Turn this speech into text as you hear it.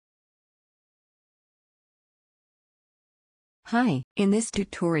Hi, in this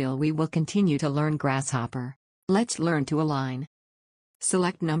tutorial we will continue to learn Grasshopper. Let's learn to align.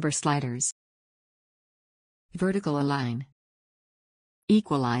 Select number sliders. Vertical align.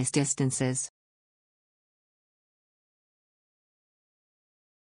 Equalize distances.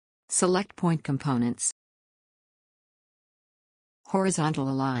 Select point components. Horizontal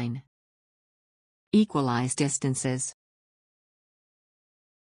align. Equalize distances.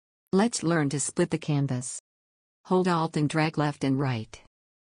 Let's learn to split the canvas. Hold Alt and drag left and right.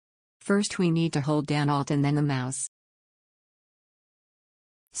 First we need to hold down Alt and then the mouse.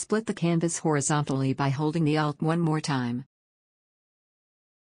 Split the canvas horizontally by holding the Alt one more time.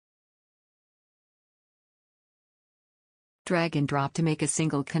 Drag and drop to make a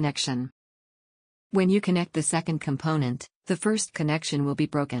single connection. When you connect the second component, the first connection will be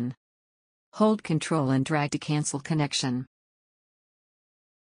broken. Hold Ctrl and drag to cancel connection.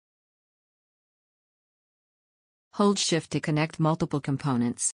 Hold Shift to connect multiple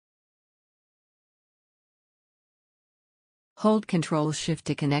components. Hold Ctrl-Shift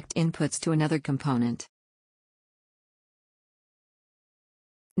to connect inputs to another component.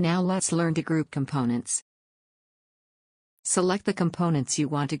 Now let's learn to group components. Select the components you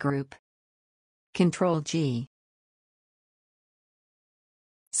want to group. Ctrl-G.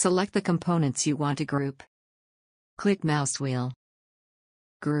 Select the components you want to group. Click mouse wheel.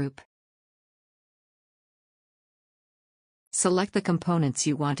 Group. Select the components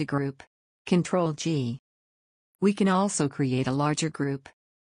you want to group. Ctrl-G. We can also create a larger group.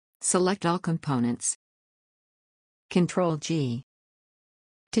 Select all components. Ctrl-G.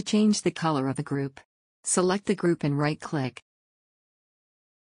 To change the color of a group, select the group and right-click.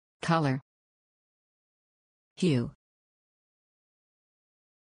 Color. Hue.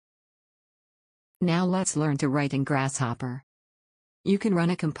 Now let's learn to write in Grasshopper. You can run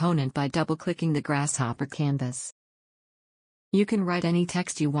a component by double-clicking the Grasshopper canvas. You can write any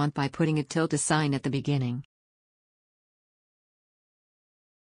text you want by putting a tilde sign at the beginning.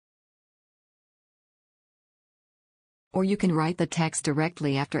 Or you can write the text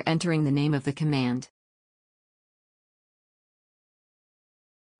directly after entering the name of the command.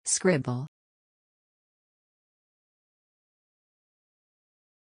 Scribble.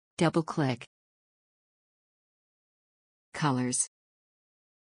 Double-click. Colors.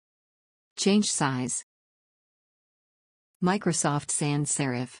 Change size. Microsoft Sans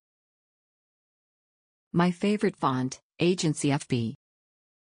Serif. My favorite font, Agency FB.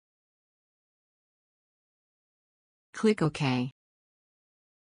 Click OK.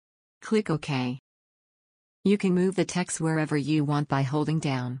 Click OK. You can move the text wherever you want by holding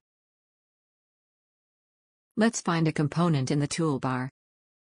down. Let's find a component in the toolbar.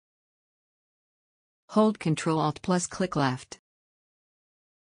 Hold Ctrl-Alt plus click left.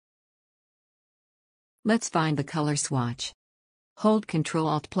 Let's find the color swatch. Hold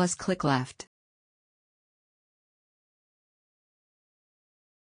Ctrl-Alt plus click left.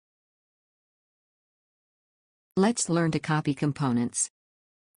 Let's learn to copy components.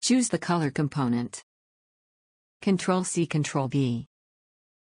 Choose the color component. Ctrl-C Ctrl-V.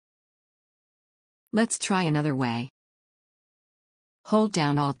 Let's try another way. Hold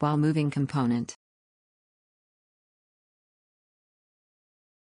down Alt while moving component.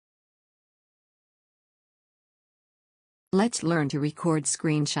 Let's learn to record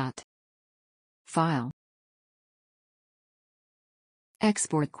screenshot. File.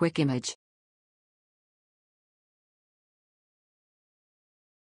 Export quick image.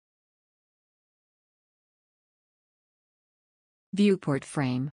 Viewport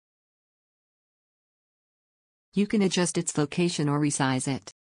frame. You can adjust its location or resize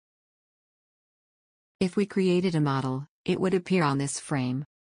it. If we created a model, it would appear on this frame.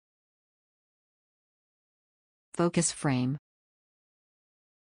 Focus frame.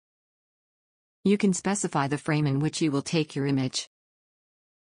 You can specify the frame in which you will take your image.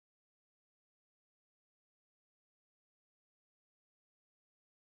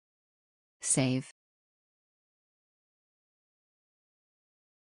 Save.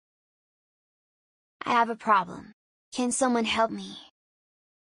 I have a problem. Can someone help me?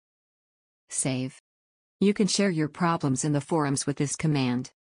 Save. You can share your problems in the forums with this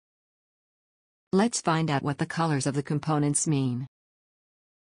command. Let's find out what the colors of the components mean.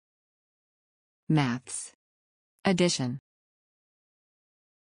 Maths. Addition.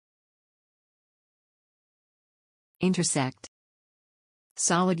 Intersect.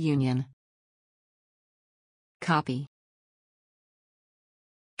 Solid union. Copy.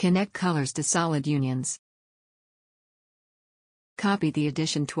 Connect colors to solid unions. Copy the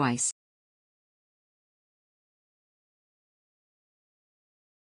addition twice.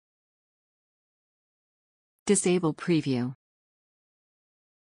 Disable preview.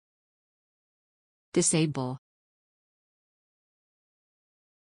 Disable.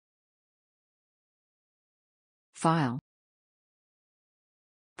 File.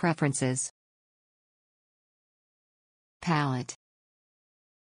 Preferences. Palette.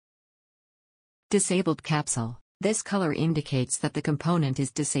 Disabled capsule. This color indicates that the component is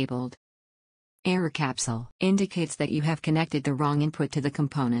disabled. Error capsule indicates that you have connected the wrong input to the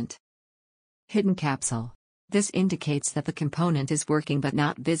component. Hidden capsule. This indicates that the component is working but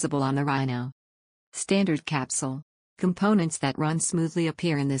not visible on the Rhino. Standard capsule. Components that run smoothly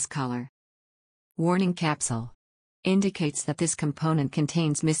appear in this color. Warning capsule. Indicates that this component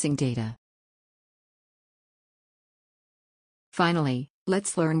contains missing data. Finally,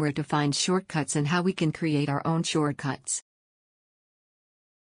 let's learn where to find shortcuts and how we can create our own shortcuts.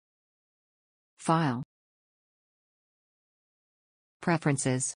 File.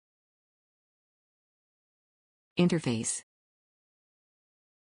 Preferences. Interface.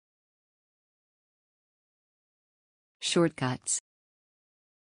 Shortcuts.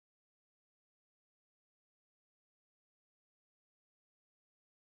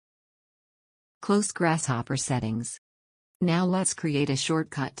 Close Grasshopper settings. Now let's create a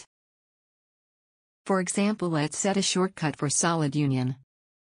shortcut. For example, let's set a shortcut for Solid Union.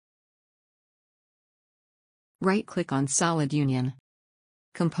 Right-click on Solid Union.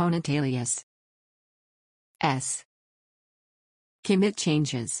 Component alias. S. Commit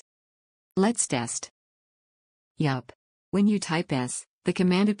changes. Let's test. Yup. When you type S, the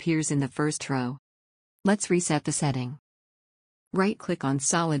command appears in the first row. Let's reset the setting. Right-click on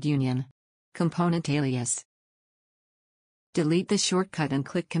Solid Union. Component alias. Delete the shortcut and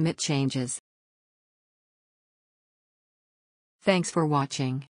click Commit Changes. Thanks for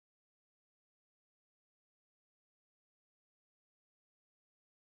watching.